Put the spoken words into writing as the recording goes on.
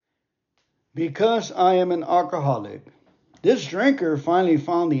Because I am an alcoholic. This drinker finally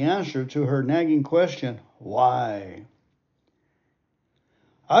found the answer to her nagging question, why?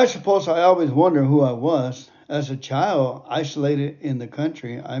 I suppose I always wondered who I was. As a child, isolated in the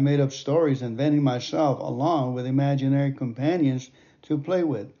country, I made up stories inventing myself along with imaginary companions to play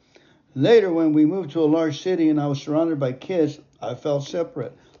with. Later, when we moved to a large city and I was surrounded by kids, I felt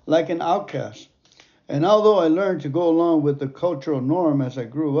separate, like an outcast. And although I learned to go along with the cultural norm as I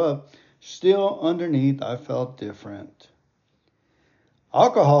grew up, still underneath I felt different.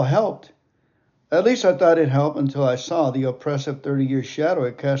 Alcohol helped. At least I thought it helped until I saw the oppressive 30-year shadow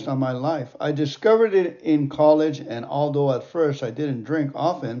it cast on my life. I discovered it in college, and although at first I didn't drink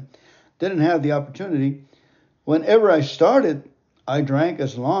often, didn't have the opportunity, whenever I started, I drank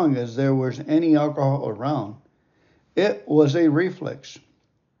as long as there was any alcohol around. It was a reflex.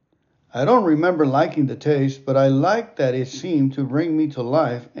 I don't remember liking the taste, but I liked that it seemed to bring me to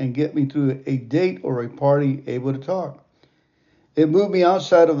life and get me through a date or a party able to talk. It moved me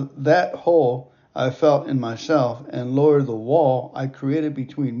outside of that hole I felt in myself and lowered the wall I created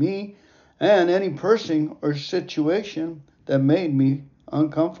between me and any person or situation that made me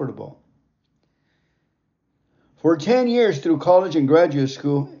uncomfortable. For 10 years through college and graduate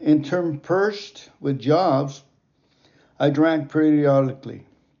school, interspersed with jobs, I drank periodically.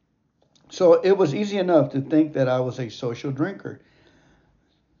 So it was easy enough to think that I was a social drinker.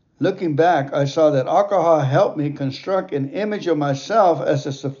 Looking back, I saw that alcohol helped me construct an image of myself as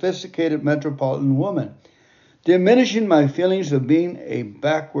a sophisticated metropolitan woman, diminishing my feelings of being a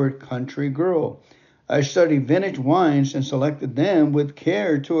backward country girl. I studied vintage wines and selected them with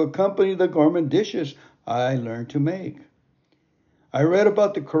care to accompany the gourmet dishes I learned to make. I read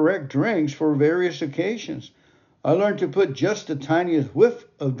about the correct drinks for various occasions. I learned to put just the tiniest whiff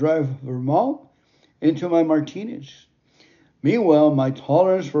of dry vermouth into my martinis. Meanwhile, my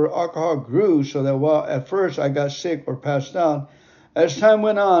tolerance for alcohol grew so that while at first I got sick or passed out, as time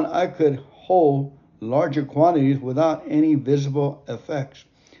went on, I could hold larger quantities without any visible effects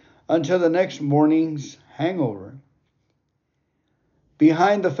until the next morning's hangover.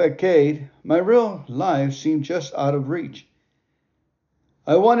 Behind the facade, my real life seemed just out of reach.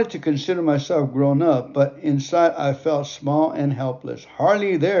 I wanted to consider myself grown up, but inside I felt small and helpless,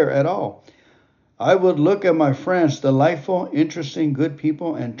 hardly there at all. I would look at my friends, delightful, interesting, good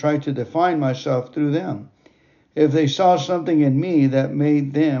people, and try to define myself through them. If they saw something in me that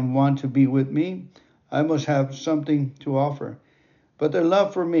made them want to be with me, I must have something to offer. But their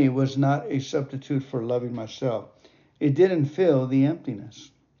love for me was not a substitute for loving myself. It didn't fill the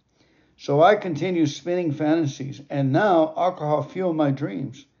emptiness. So I continued spinning fantasies, and now alcohol fueled my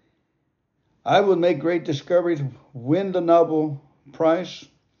dreams. I would make great discoveries, win the Nobel Prize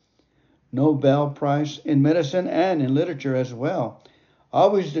in medicine and in literature as well.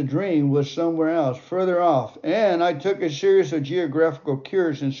 Always the dream was somewhere else, further off, and I took a series of geographical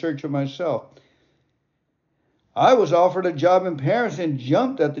cures in search of myself. I was offered a job in Paris and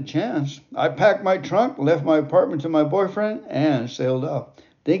jumped at the chance. I packed my trunk, left my apartment to my boyfriend, and sailed off,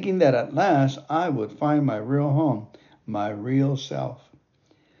 thinking that at last I would find my real home, my real self.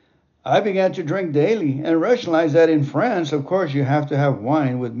 I began to drink daily and rationalized that in France, of course, you have to have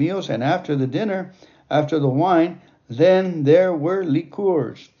wine with meals, and after the dinner, after the wine, then there were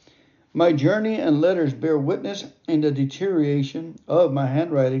liqueurs. My journey and letters bear witness in the deterioration of my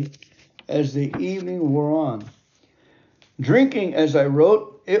handwriting as the evening wore on. Drinking, as I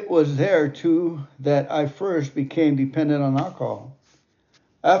wrote, it was there too that I first became dependent on alcohol.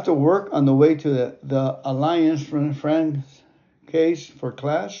 After work on the way to the Alliance Francaise for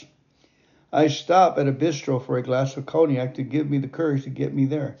class, I stopped at a bistro for a glass of cognac to give me the courage to get me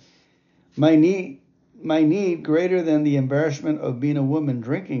there. My need greater than the embarrassment of being a woman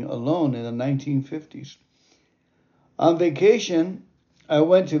drinking alone in the 1950s. On vacation, I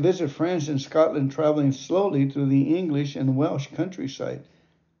went to visit France and Scotland, traveling slowly through the English and Welsh countryside.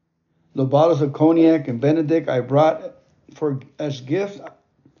 The bottles of cognac and Benedict I brought as gifts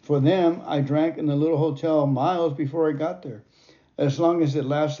for them, I drank in a little hotel miles before I got there. As long as it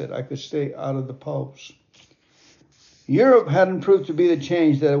lasted, I could stay out of the pubs. Europe hadn't proved to be the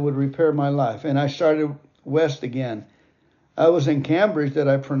change that would repair my life, and I started west again. I was in Cambridge that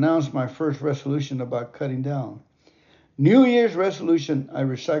I pronounced my first resolution about cutting down. New Year's resolution I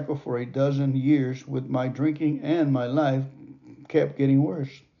recycled for a dozen years with my drinking, and my life kept getting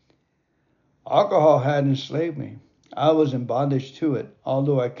worse. Alcohol had enslaved me. I was in bondage to it,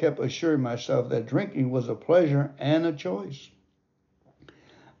 although I kept assuring myself that drinking was a pleasure and a choice.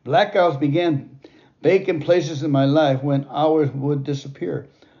 Blackouts began vacant places in my life when hours would disappear,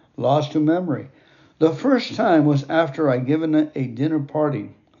 lost to memory. The first time was after I'd given a dinner party.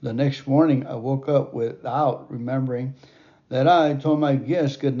 The next morning, I woke up without remembering that I told my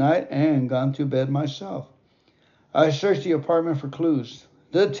guests good night and gone to bed myself. I searched the apartment for clues.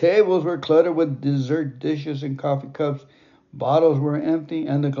 The tables were cluttered with dessert dishes and coffee cups. Bottles were empty,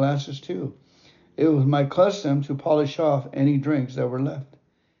 and the glasses too. It was my custom to polish off any drinks that were left.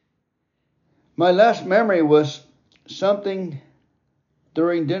 My last memory was something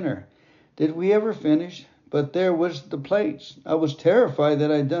during dinner. Did we ever finish? But there was the plates. I was terrified that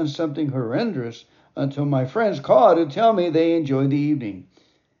I'd done something horrendous until my friends called to tell me they enjoyed the evening.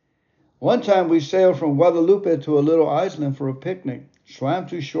 One time we sailed from Guadalupe to a little island for a picnic, swam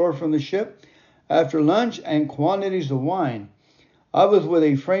to shore from the ship after lunch and quantities of wine. I was with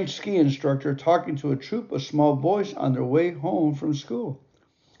a French ski instructor talking to a troop of small boys on their way home from school,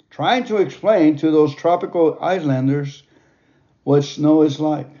 trying to explain to those tropical islanders what snow is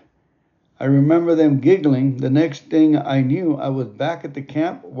like. I remember them giggling. The next thing I knew, I was back at the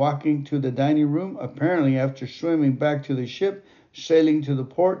camp, walking to the dining room, apparently after swimming back to the ship, sailing to the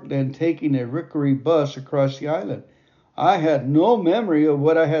port, then taking a Rickery bus across the island. I had no memory of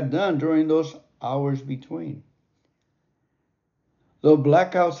what I had done during those hours between. Though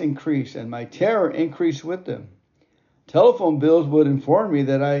blackouts increased, and my terror increased with them. Telephone bills would inform me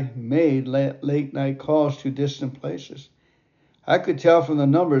that I made late-night calls to distant places. I could tell from the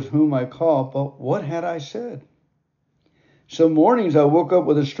numbers whom I called, but what had I said? Some mornings I woke up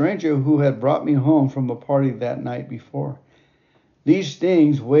with a stranger who had brought me home from a party that night before. These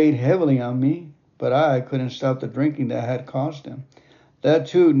things weighed heavily on me, but I couldn't stop the drinking that had caused them. That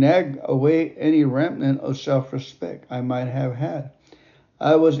too nagged away any remnant of self-respect I might have had.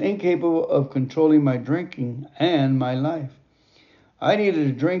 I was incapable of controlling my drinking and my life. I needed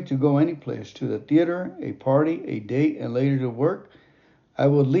a drink to go any place, to the theater, a party, a date, and later to work. I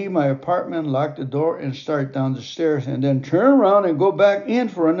would leave my apartment, lock the door, and start down the stairs, and then turn around and go back in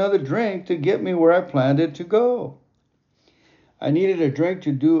for another drink to get me where I planned it to go. I needed a drink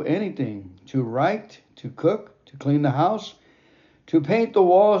to do anything, to write, to cook, to clean the house, to paint the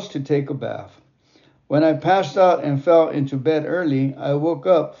walls, to take a bath. When I passed out and fell into bed early, I woke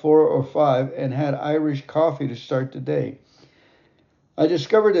up 4 or 5 and had Irish coffee to start the day. I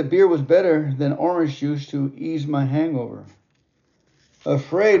discovered that beer was better than orange juice to ease my hangover.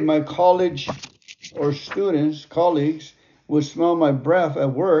 Afraid my college or colleagues would smell my breath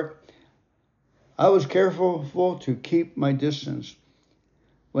at work, I was careful to keep my distance.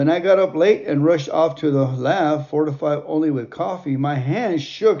 When I got up late and rushed off to the lab, fortified only with coffee, my hands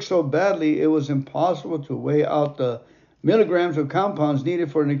shook so badly it was impossible to weigh out the milligrams of compounds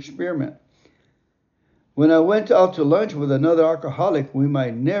needed for an experiment. When I went out to lunch with another alcoholic, we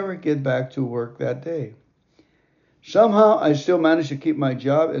might never get back to work that day. Somehow, I still managed to keep my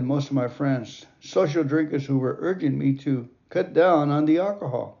job and most of my friends, social drinkers who were urging me to cut down on the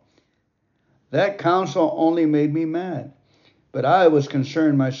alcohol. That counsel only made me mad, but I was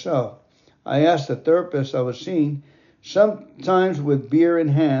concerned myself. I asked the therapist I was seeing, sometimes with beer in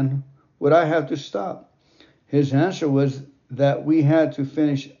hand, would I have to stop? His answer was that we had to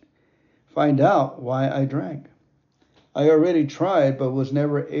find out why I drank. I already tried, but was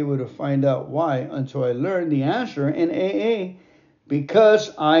never able to find out why until I learned the answer in AA,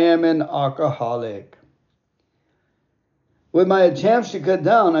 because I am an alcoholic. With my attempts to cut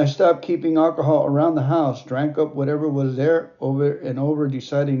down, I stopped keeping alcohol around the house, drank up whatever was there over and over,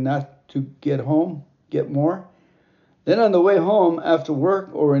 deciding not to get more. Then on the way home after work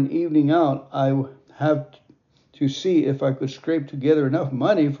or an evening out, I would have to see if I could scrape together enough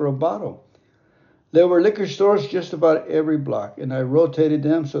money for a bottle. There were liquor stores just about every block, and I rotated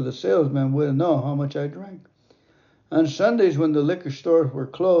them so the salesman wouldn't know how much I drank. On Sundays when the liquor stores were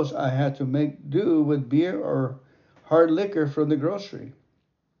closed, I had to make do with beer or hard liquor from the grocery.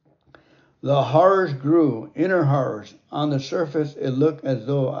 The horrors grew, inner horrors. On the surface, it looked as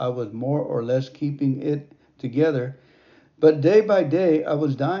though I was more or less keeping it together, but day by day, I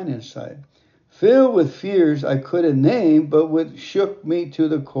was dying inside, filled with fears I couldn't name, but which shook me to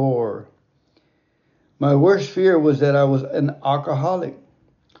the core. My worst fear was that I was an alcoholic.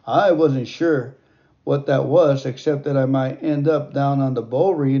 I wasn't sure what that was, except that I might end up down on the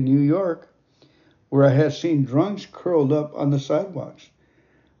Bowery in New York, where I had seen drunks curled up on the sidewalks.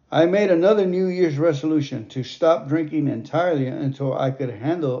 I made another New Year's resolution to stop drinking entirely until I could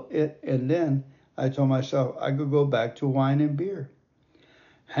handle it, and then I told myself I could go back to wine and beer.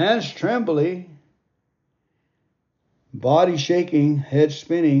 Hands trembling, body shaking, head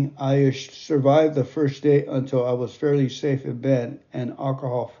spinning, I survived the first day until I was fairly safe in bed and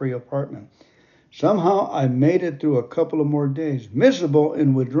alcohol-free apartment. Somehow I made it through a couple of more days, miserable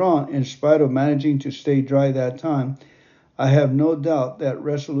and withdrawn in spite of managing to stay dry that time. I have no doubt that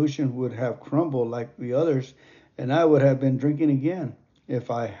resolution would have crumbled like the others, and I would have been drinking again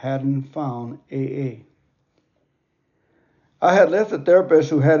if I hadn't found AA. I had left a therapist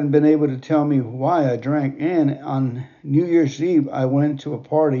who hadn't been able to tell me why I drank, and on New Year's Eve, I went to a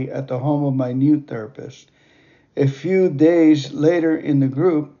party at the home of my new therapist. A few days later in the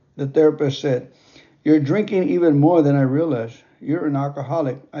group, the therapist said, "You're drinking even more than I realized. You're an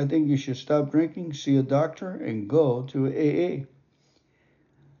alcoholic. I think you should stop drinking, see a doctor, and go to AA."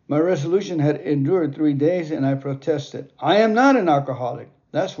 My resolution had endured 3 days, and I protested. "I am not an alcoholic."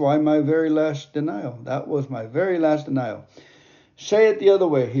 That was my very last denial. "Say it the other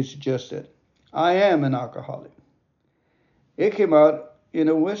way," he suggested. "I am an alcoholic." It came out in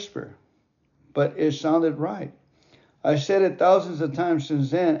a whisper, but it sounded right. I said it thousands of times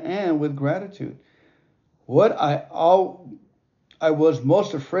since then, and with gratitude. What I was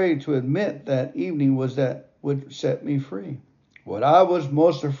most afraid to admit that evening was that would set me free. What I was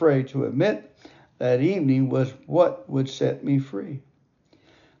most afraid to admit that evening was what would set me free.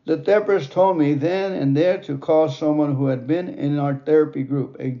 The therapist told me then and there to call someone who had been in our therapy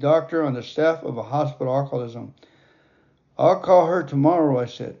group, a doctor on the staff of a hospital alcoholism. "I'll call her tomorrow," I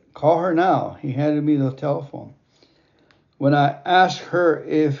said. "Call her now." He handed me the telephone. When I asked her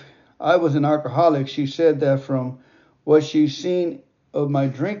if I was an alcoholic, she said that from what she'd seen of my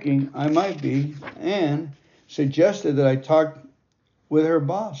drinking, I might be, and suggested that I talk with her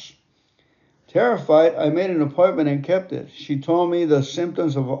boss. Terrified, I made an appointment and kept it. She told me the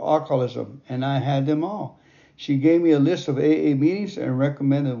symptoms of alcoholism, and I had them all. She gave me a list of AA meetings and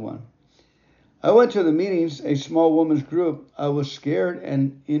recommended one. I went to the meetings, a small women's group. I was scared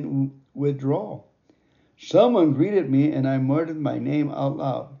and in withdrawal. Someone greeted me, and I muttered my name out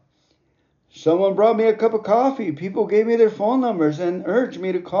loud. Someone brought me a cup of coffee. People gave me their phone numbers and urged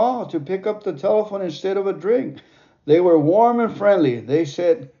me to call, to pick up the telephone instead of a drink. They were warm and friendly. They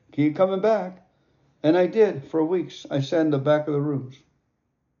said, "Keep coming back." And I did. For weeks, I sat in the back of the rooms.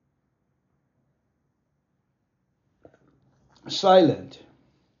 Silent.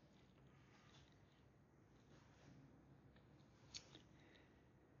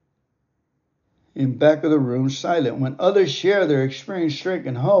 In back of the room, silent. When others share their experience, strength,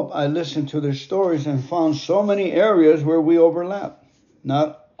 and hope, I listened to their stories and found so many areas where we overlap.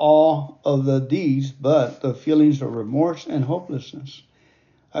 Not all of these, but the feelings of remorse and hopelessness.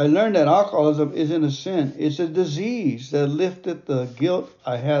 I learned that alcoholism isn't a sin. It's a disease that lifted the guilt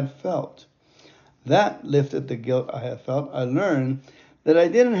I had felt. I learned that I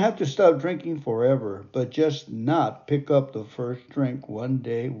didn't have to stop drinking forever, but just not pick up the first drink one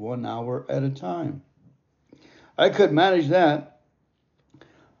day, 1 hour at a time. I could manage that.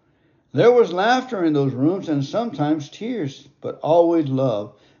 There was laughter in those rooms and sometimes tears, but always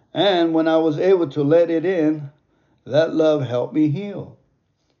love. And when I was able to let it in, that love helped me heal.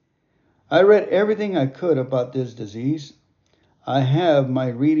 I read everything I could about this disease. I have my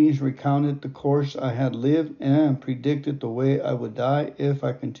readings recounted the course I had lived and predicted the way I would die if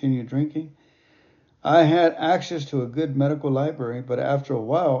I continued drinking. I had access to a good medical library, but after a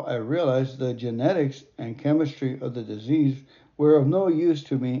while I realized the genetics and chemistry of the disease were of no use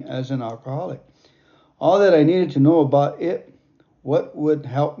to me as an alcoholic. All that I needed to know about it, what would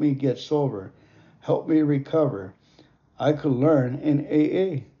help me get sober, help me recover, I could learn in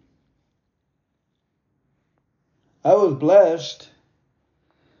AA. I was blessed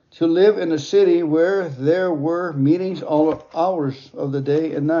to live in a city where there were meetings all hours of the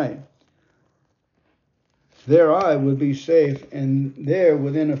day and night. There I would be safe, and there,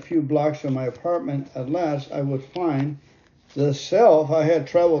 within a few blocks of my apartment, at last I would find the self I had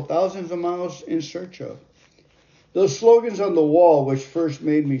traveled thousands of miles in search of. Those slogans on the wall, which first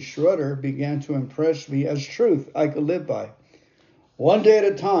made me shudder, began to impress me as truth I could live by. One day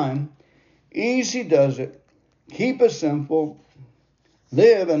at a time, easy does it. Keep it simple.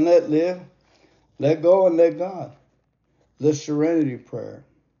 Live and let live. Let go and let God. The Serenity Prayer.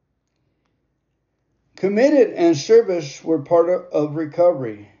 Committed and service were part of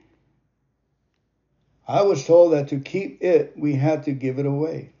recovery. I was told that to keep it, we had to give it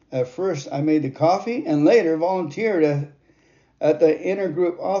away. At first, I made the coffee and later volunteered at the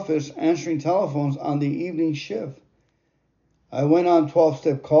intergroup office answering telephones on the evening shift. I went on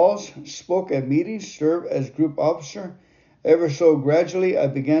 12-step calls, spoke at meetings, served as group officer. Ever so gradually, I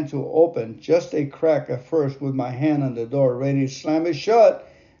began to open just a crack at first with my hand on the door, ready to slam it shut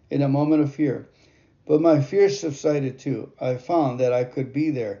in a moment of fear. But my fear subsided too. I found that I could be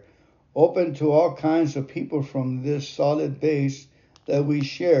there, open to all kinds of people from this solid base that we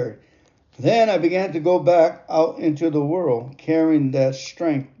shared. Then I began to go back out into the world, carrying that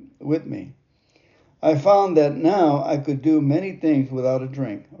strength with me. I found that now I could do many things without a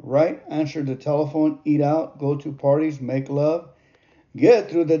drink. Write, answer the telephone, eat out, go to parties, make love, get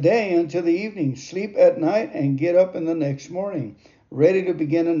through the day until the evening, sleep at night, and get up in the next morning, ready to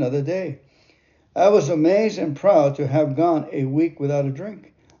begin another day. I was amazed and proud to have gone a week without a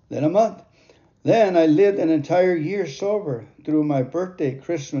drink, then a month. Then I lived an entire year sober through my birthday,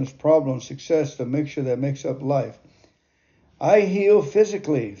 Christmas, problem, success, the mixture that makes up life. I healed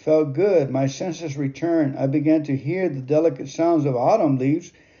physically, felt good, my senses returned. I began to hear the delicate sounds of autumn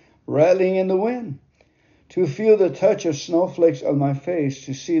leaves rattling in the wind, to feel the touch of snowflakes on my face,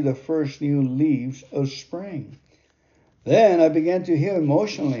 to see the first new leaves of spring. Then I began to heal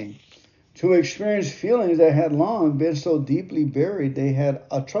emotionally, to experience feelings that had long been so deeply buried they had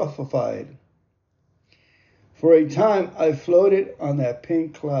atrophied. For a time I floated on that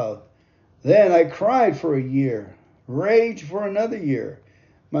pink cloud. Then I cried for a year, raged for another year.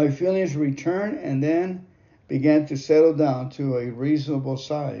 My feelings returned and then began to settle down to a reasonable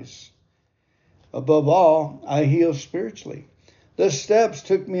size. Above all, I healed spiritually. The steps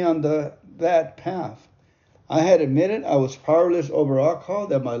took me on that path. I had admitted I was powerless over alcohol,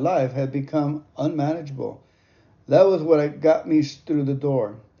 that my life had become unmanageable. That was what got me through the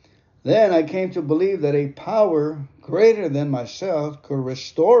door. Then I came to believe that a power greater than myself could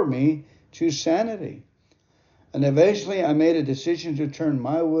restore me to sanity. And eventually I made a decision to turn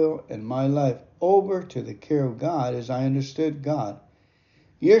my will and my life over to the care of God as I understood God.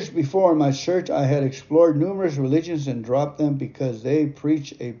 Years before in my search, I had explored numerous religions and dropped them because they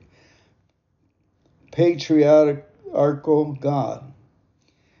preach a patriarchal God,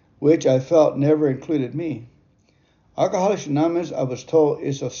 which I felt never included me. Alcoholics Anonymous, I was told,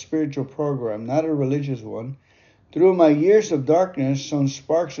 is a spiritual program, not a religious one. Through my years of darkness, some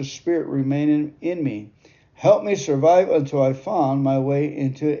sparks of spirit remained in me, helped me survive until I found my way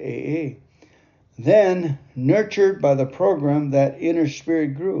into AA. Then, nurtured by the program, that inner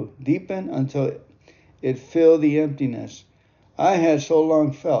spirit grew, deepened until it filled the emptiness I had so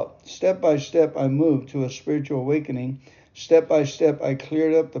long felt. Step by step, I moved to a spiritual awakening. Step by step, I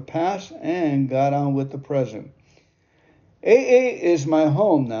cleared up the past and got on with the present. AA is my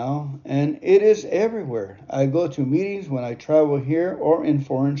home now, and it is everywhere. I go to meetings when I travel here or in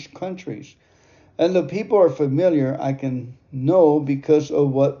foreign countries, and the people are familiar. I can know because of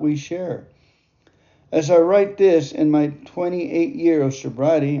what we share. As I write this in my 28 year of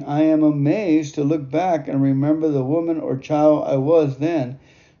sobriety, I am amazed to look back and remember the woman or child I was then,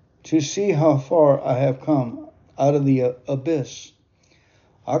 to see how far I have come out of the abyss.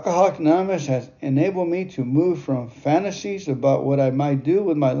 Alcoholics Anonymous has enabled me to move from fantasies about what I might do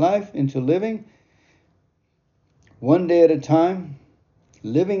with my life into living one day at a time,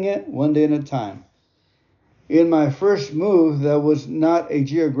 living it one day at a time. In my first move that was not a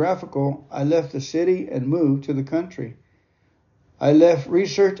geographical, I left the city and moved to the country. I left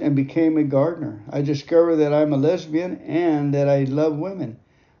research and became a gardener. I discovered that I'm a lesbian and that I love women.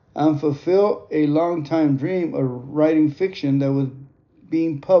 I'm fulfilled a long-time dream of writing fiction that was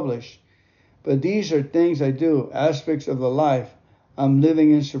being published. But these are things I do, aspects of the life I'm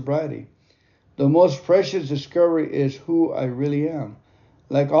living in sobriety. The most precious discovery is who I really am.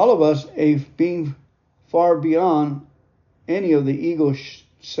 Like all of us, a being far beyond any of the ego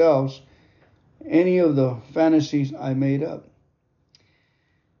selves, any of the fantasies I made up.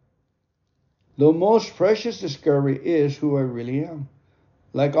 The most precious discovery is who I really am.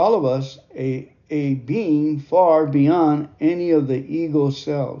 Like all of us, a being far beyond any of the ego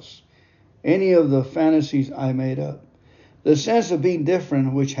selves, any of the fantasies I made up. The sense of being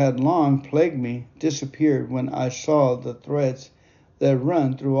different, which had long plagued me, disappeared when I saw the threads that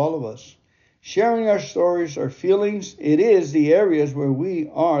run through all of us. Sharing our stories, our feelings, it is the areas where we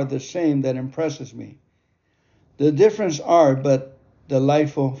are the same that impresses me. The difference are but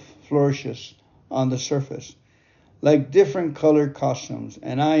delightful flourishes on the surface, like different colored costumes,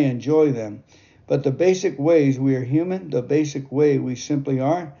 and I enjoy them. But the basic ways we are human, the basic way we simply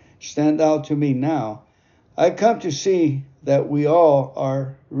are, stand out to me now. I come to see that we all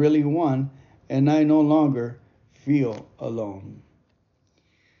are really one, and I no longer feel alone.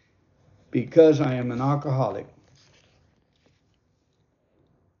 Because I am an alcoholic.